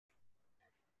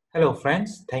Hello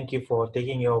friends, thank you for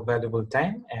taking your valuable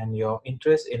time and your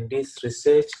interest in this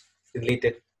research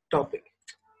related topic.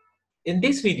 In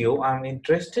this video, I'm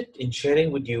interested in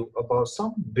sharing with you about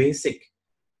some basic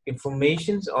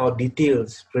informations or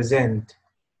details present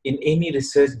in any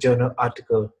research journal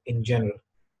article in general.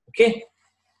 Okay?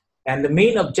 And the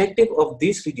main objective of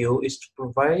this video is to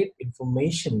provide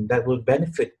information that will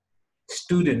benefit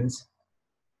students,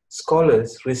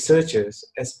 scholars, researchers,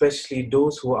 especially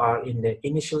those who are in the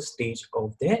initial stage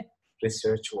of their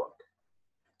research work.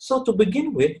 So to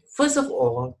begin with, first of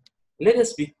all, let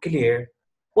us be clear,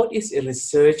 what is a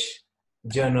research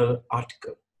journal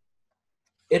article?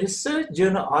 A research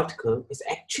journal article is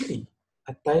actually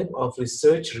a type of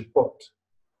research report.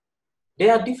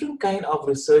 There are different kinds of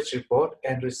research report,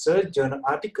 and research journal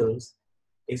articles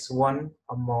is one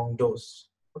among those.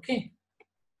 Okay.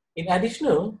 In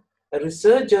addition, a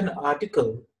research journal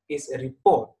article is a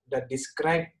report that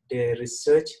describes the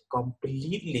research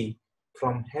completely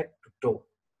from head to toe,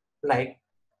 like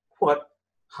what,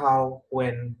 how,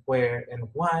 when, where, and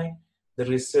why the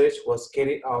research was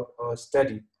carried out or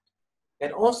studied,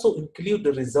 and also include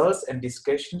the results and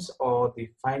discussions or the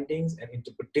findings and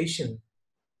interpretation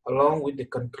along with the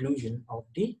conclusion of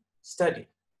the study.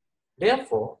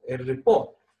 Therefore, a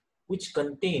report which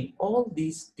contains all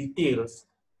these details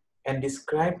and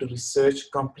describe the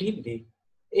research completely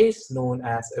is known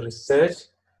as a research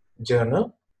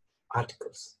journal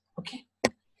articles. Okay,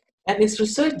 and its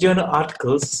research journal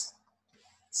articles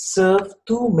serve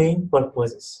two main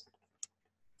purposes.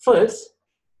 First,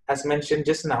 as mentioned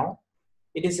just now,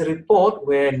 it is a report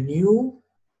where new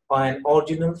and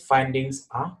original findings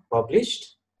are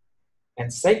published.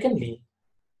 And secondly,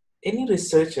 any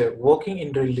researcher working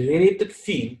in the related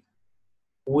field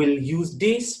will use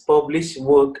this published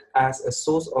work as a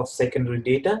source of secondary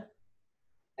data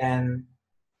and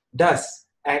thus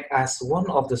act as one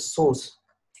of the sources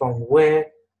from where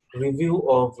review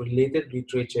of related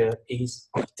literature is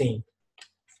obtained.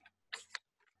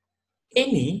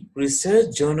 Any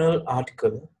research journal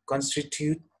article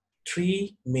constitutes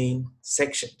three main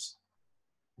sections.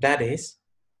 That is,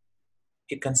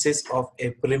 it consists of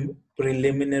a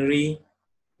preliminary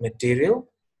material,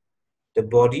 the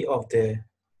body of the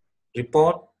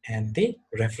report, and the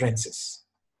references.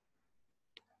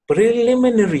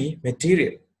 Preliminary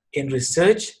material in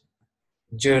research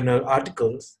journal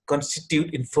articles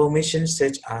constitute information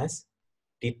such as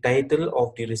the title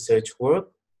of the research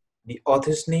work, the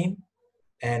author's name,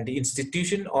 and the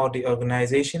institution or the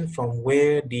organization from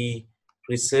where the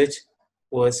research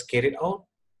was carried out,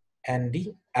 and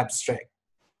the abstract.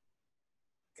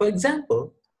 For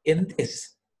example, in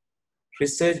this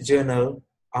research journal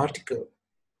article,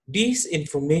 these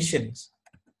informations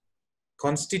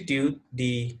constitute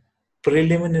the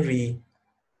preliminary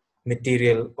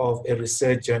material of a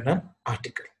research journal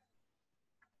article.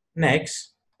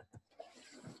 Next,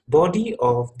 body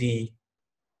of the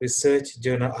research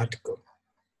journal article.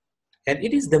 And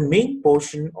it is the main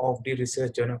portion of the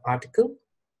research journal article,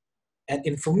 and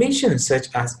information such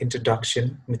as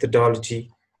introduction,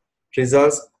 methodology,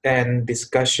 results and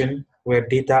discussion where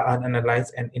data are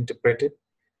analyzed and interpreted,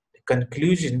 the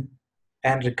conclusion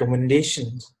and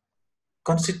recommendations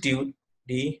constitute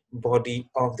the body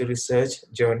of the research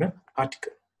journal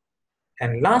article.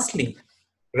 And lastly,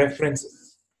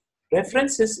 references.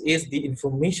 References is the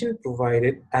information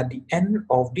provided at the end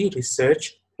of the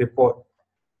research report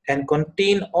and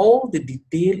contain all the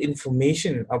detailed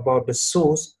information about the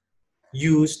source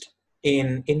used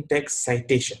in in-text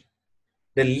citation.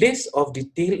 The list of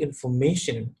detailed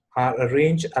information are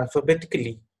arranged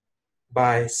alphabetically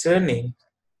by surname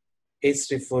is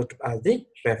referred to as the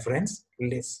reference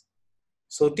list.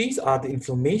 So these are the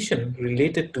information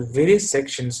related to various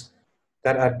sections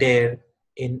that are there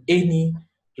in any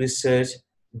research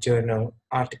journal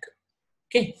article.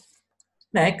 Okay,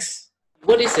 next,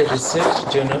 what is a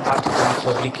research journal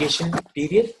article publication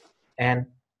period and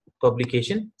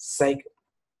publication cycle?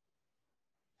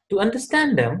 To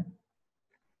understand them,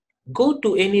 go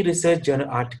to any research journal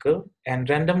article and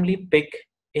randomly pick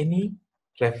any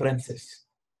references.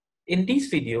 In this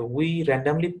video, we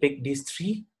randomly pick these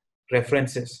three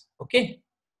references. Okay,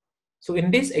 so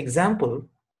in this example,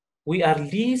 we are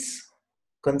least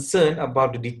concerned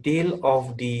about the detail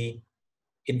of the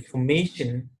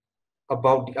information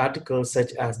about the article,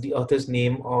 such as the author's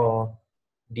name or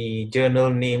the journal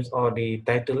names or the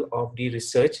title of the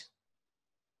research.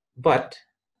 But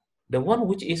the one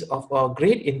which is of our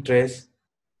great interest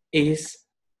is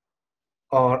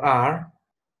or are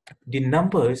the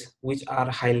numbers which are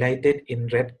highlighted in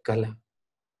red color.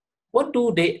 What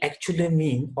do they actually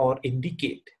mean or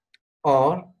indicate?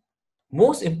 Or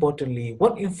Most importantly,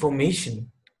 what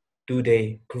information do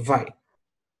they provide?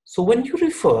 So when you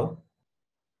refer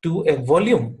to a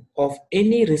volume of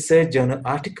any research journal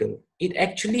article, it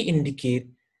actually indicates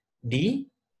the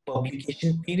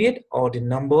publication period or the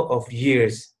number of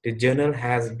years the journal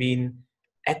has been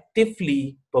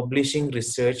actively publishing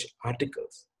research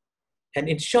articles. And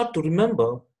in short, to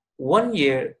remember, 1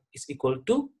 year is equal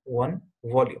to 1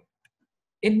 volume.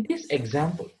 In this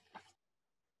example,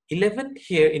 11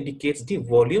 here indicates the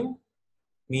volume,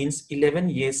 means 11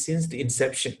 years since the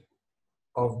inception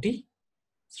of the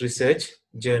research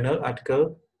journal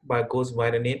article goes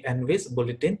by the name Envis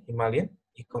Bulletin Himalayan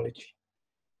Ecology.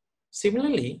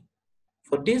 Similarly,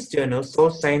 for this journal,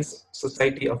 Soil Science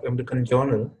Society of American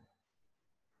Journal,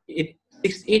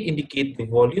 68 indicates the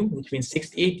volume, which means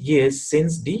 68 years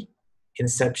since the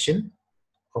inception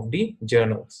of the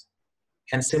journals.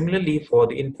 And similarly, for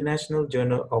the International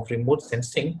Journal of Remote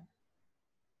Sensing,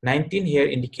 19 here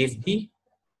indicates the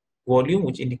volume,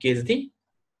 which indicates the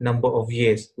number of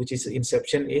years, which is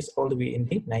inception is all the way in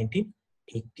the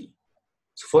 1980.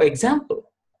 So for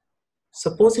example,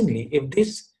 supposingly, if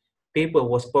this paper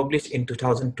was published in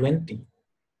 2020,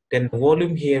 then the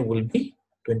volume here will be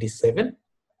 27.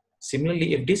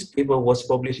 Similarly, if this paper was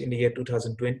published in the year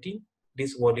 2020,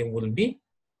 this volume will be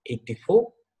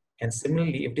 84. And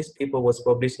similarly, if this paper was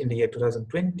published in the year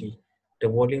 2020, the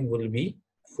volume will be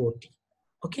 40.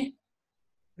 Okay.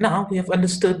 Now we have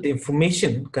understood the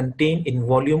information contained in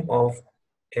volume of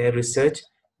a research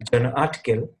journal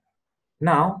article.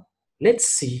 Now let's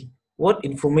see what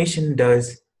information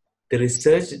does the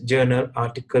research journal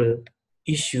article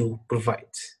issue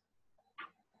provides.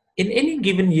 In any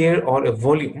given year or a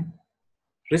volume,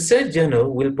 research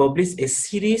journal will publish a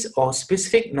series or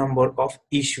specific number of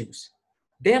issues.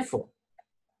 Therefore,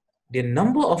 the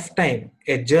number of time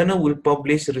a journal will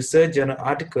publish a research journal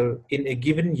article in a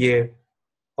given year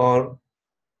or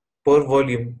per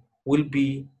volume will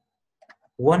be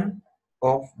one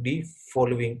of the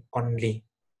following only.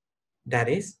 That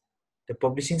is, the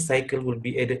publishing cycle will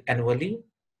be either annually,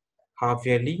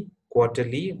 half-yearly,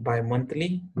 quarterly,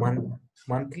 bi-monthly,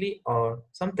 monthly, or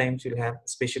sometimes you'll have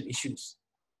special issues.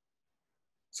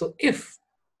 So if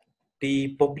the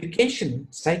publication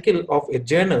cycle of a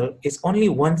journal is only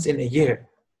once in a year,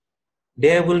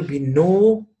 there will be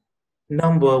no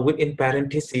number within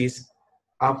parentheses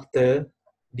after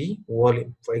the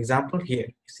volume. For example, here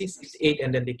you see 68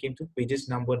 and then they came to pages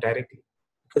number directly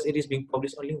because it is being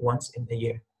published only once in a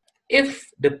year. If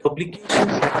the publication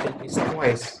cycle is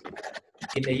twice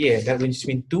in a year, that which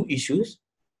means 2 issues,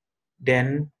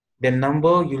 then the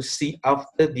number you'll see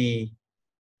after the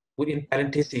within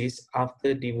parentheses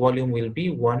after the volume will be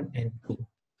 1 and 2.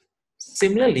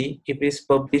 Similarly, if it is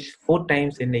published 4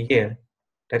 times in a year,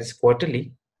 that is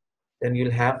quarterly, then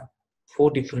you'll have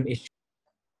 4 different issues.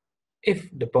 If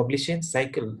the publishing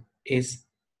cycle is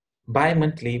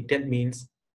bi-monthly, that means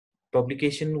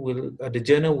the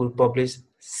journal will publish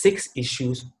 6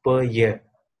 issues per year.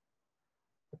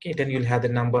 Okay, then you'll have the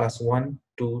number as 1,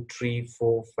 2, 3,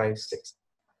 4, 5, 6.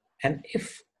 And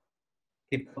if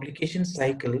the publication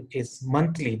cycle is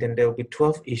monthly, then there will be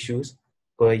 12 issues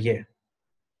per year.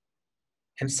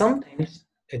 And sometimes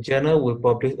a journal will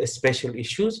publish a special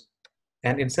issues,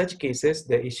 and in such cases,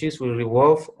 the issues will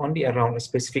revolve only around a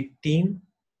specific theme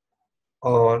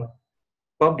or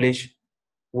publish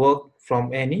work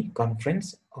from any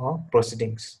conference or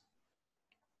proceedings.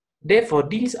 Therefore,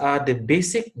 these are the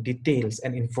basic details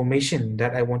and information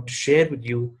that I want to share with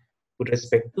you with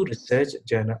respect to research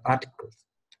journal articles.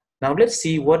 Now let's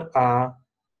see what are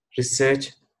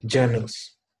research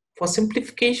journals. For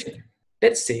simplification,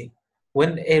 let's say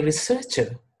when a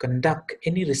researcher conducts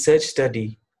any research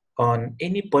study on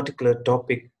any particular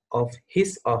topic of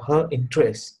his or her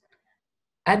interest,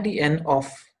 at the end of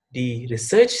the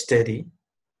research study,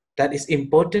 that is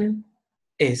important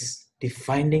is the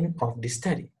finding of the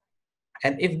study.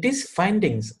 And if these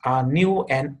findings are new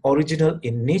and original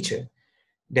in nature,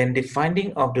 then the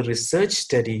finding of the research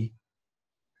study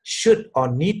should or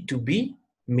need to be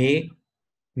made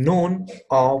known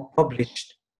or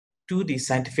published to the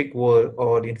scientific world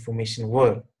or the information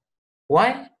world.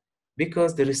 Why?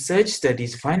 Because the research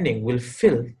study's finding will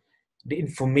fill the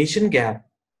information gap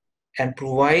and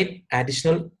provide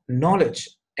additional knowledge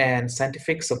and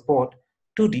scientific support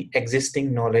to the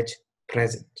existing knowledge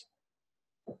present.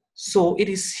 So it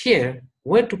is here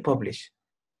where to publish.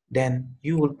 Then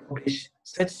you will publish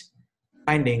such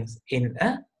findings in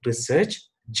a research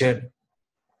journal.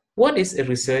 What is a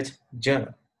research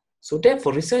journal? So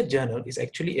therefore, research journal is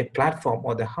actually a platform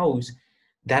or the house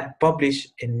that publish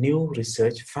a new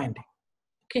research finding.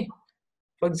 Okay.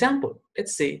 For example,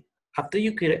 let's say After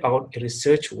you carry out a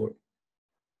research work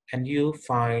and you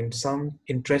find some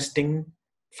interesting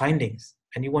findings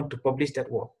and you want to publish that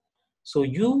work, so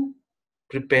you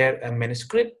prepare a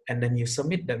manuscript and then you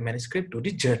submit that manuscript to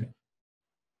the journal.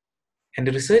 And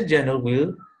the research journal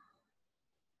will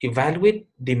evaluate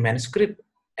the manuscript,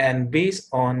 and based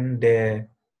on their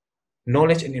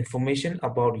knowledge and information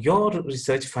about your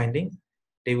research finding,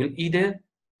 they will either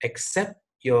accept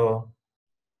your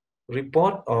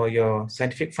report or your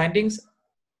scientific findings,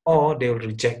 or they will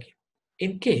reject it.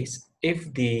 In case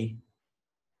if the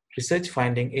research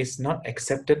finding is not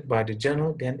accepted by the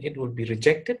journal, then it will be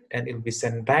rejected and it will be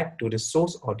sent back to the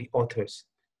source or the authors.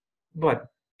 But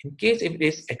in case if it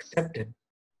is accepted,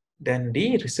 then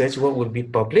the research work will be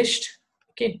published.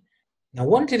 Okay. Now,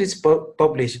 once it is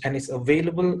published and is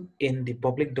available in the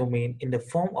public domain in the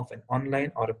form of an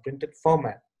online or a printed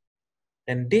format,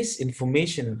 then this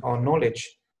information or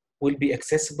knowledge will be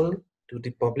accessible to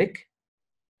the public.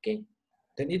 Okay.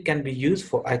 Then it can be used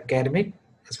for academic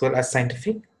as well as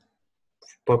scientific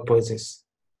purposes.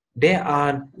 There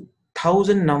are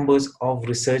thousand numbers of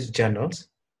research journals.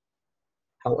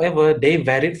 However, they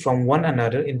vary from one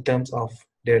another in terms of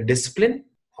their discipline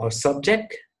or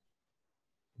subject,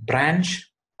 branch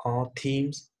or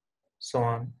themes, so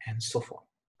on and so forth.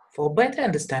 For better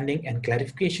understanding and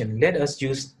clarification, let us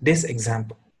use this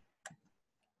example.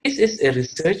 This is a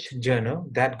research journal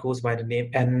that goes by the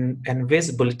name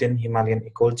Envis Bulletin Himalayan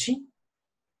Ecology.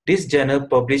 This journal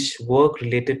published work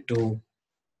related to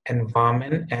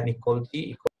environment and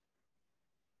ecology.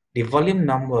 The volume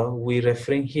number we're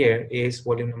referring here is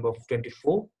volume number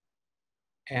 24,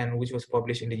 and which was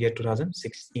published in the year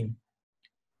 2016.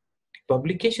 The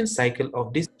publication cycle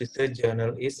of this research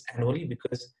journal is annually,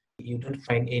 because you don't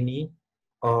find any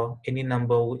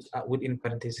number which within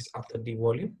parentheses after the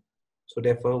volume. So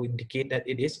therefore, we indicate that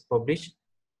it is published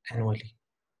annually.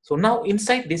 So now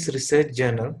inside this research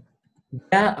journal,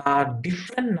 there are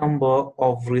different number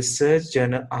of research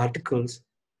journal articles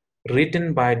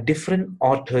written by different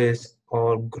authors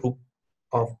or group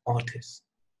of authors.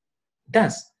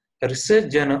 Thus, a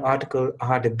research journal article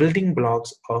are the building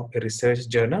blocks of a research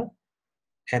journal,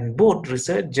 and both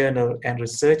research journal and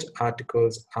research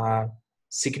articles are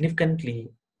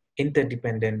significantly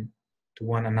interdependent to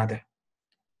one another.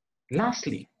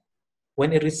 Lastly,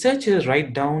 when a researcher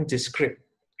writes down the script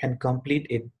and complete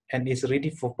it and is ready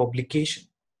for publication,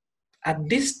 at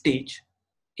this stage,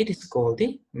 it is called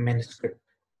the manuscript.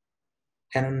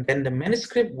 And then the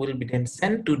manuscript will be then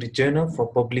sent to the journal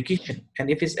for publication. And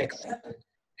if it's accepted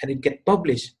and it gets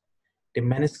published, the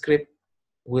manuscript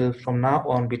will from now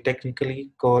on be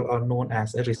technically called or known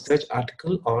as a research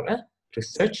article or a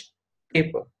research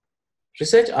paper.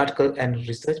 Research article and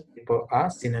research paper are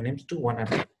synonyms to one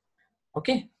another.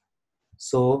 Okay,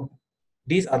 so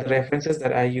these are the references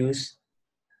that I use.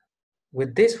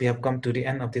 With this, we have come to the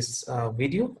end of this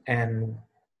video, and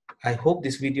I hope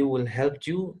this video will help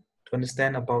you to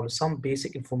understand about some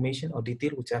basic information or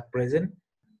detail which are present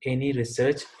in any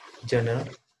research journal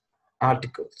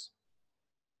articles.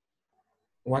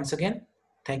 Once again,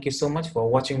 thank you so much for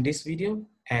watching this video,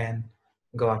 and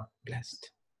God bless.